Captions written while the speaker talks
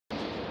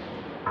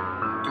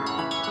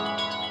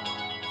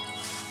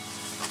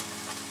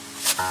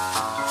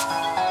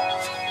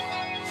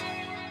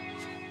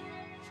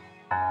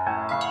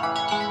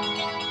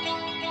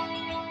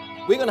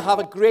We're going to have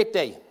a great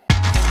day.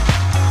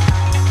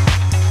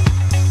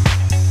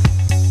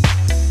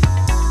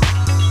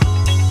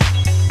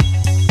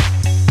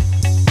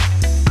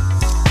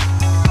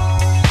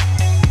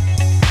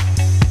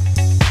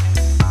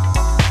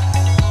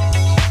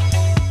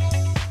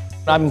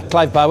 I'm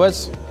Clive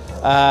Bowers,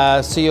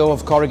 CEO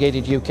of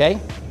Corrugated UK.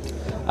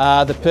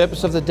 The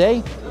purpose of the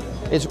day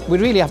is we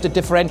really have to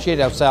differentiate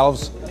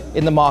ourselves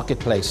in the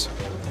marketplace.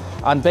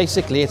 And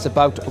basically it's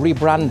about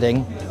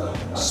rebranding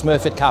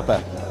Smurfit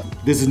Kappa.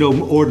 This is no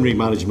ordinary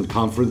management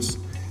conference,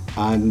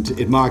 and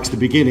it marks the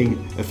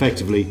beginning,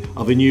 effectively,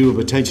 of a new and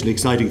potentially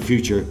exciting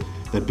future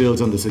that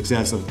builds on the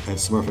success of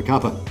Smurfit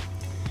Kappa.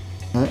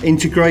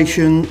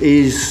 Integration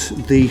is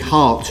the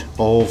heart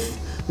of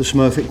the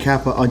Smurfit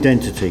Kappa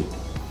identity.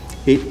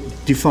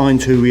 It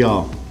defines who we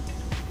are.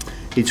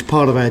 It's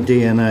part of our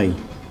DNA.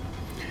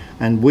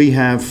 And we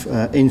have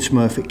in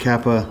Smurfit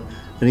Kappa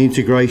an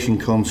integration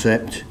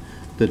concept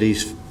that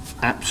is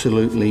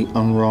absolutely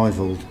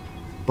unrivaled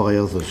by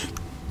others.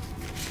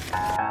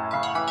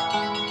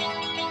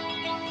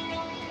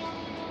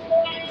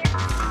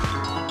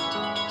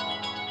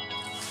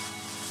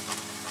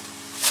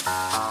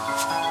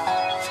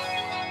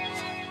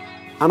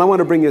 And I want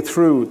to bring you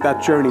through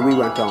that journey we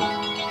went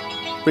on.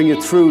 Bring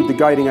you through the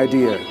guiding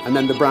idea, and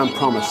then the brand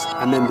promise,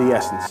 and then the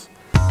essence.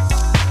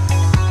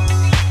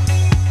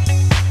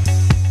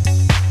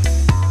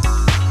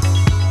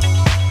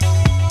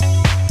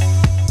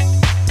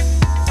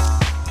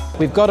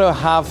 We've got to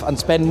have and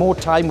spend more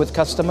time with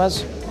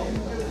customers.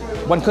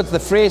 The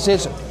phrase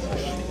is,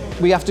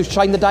 we have to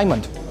shine the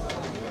diamond.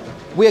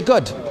 We're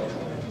good,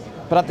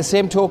 but at the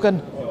same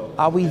token,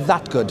 are we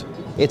that good?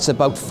 It's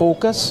about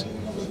focus,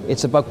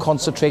 it's about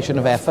concentration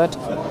of effort,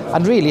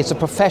 and really it's a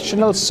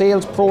professional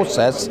sales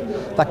process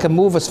that can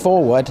move us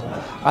forward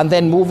and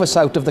then move us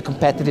out of the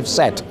competitive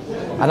set.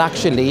 And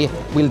actually,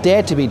 we'll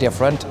dare to be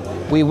different,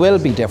 we will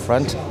be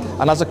different,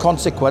 and as a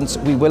consequence,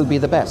 we will be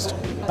the best.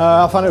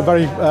 I found it a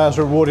very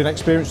rewarding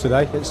experience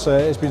today.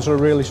 It's been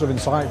really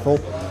insightful,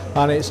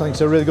 and I think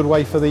it's a really good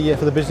way for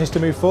the business to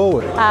move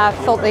forward. I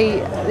thought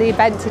the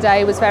event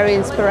today was very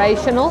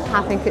inspirational.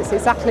 I think it's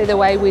exactly the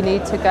way we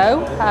need to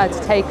go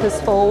to take us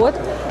forward.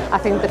 I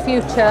think the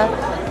future,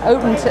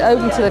 open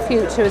to the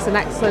future, is an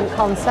excellent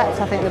concept.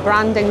 I think the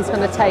branding is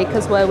going to take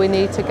us where we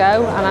need to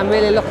go, and I'm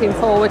really looking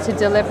forward to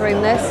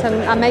delivering this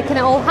and making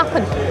it all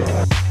happen.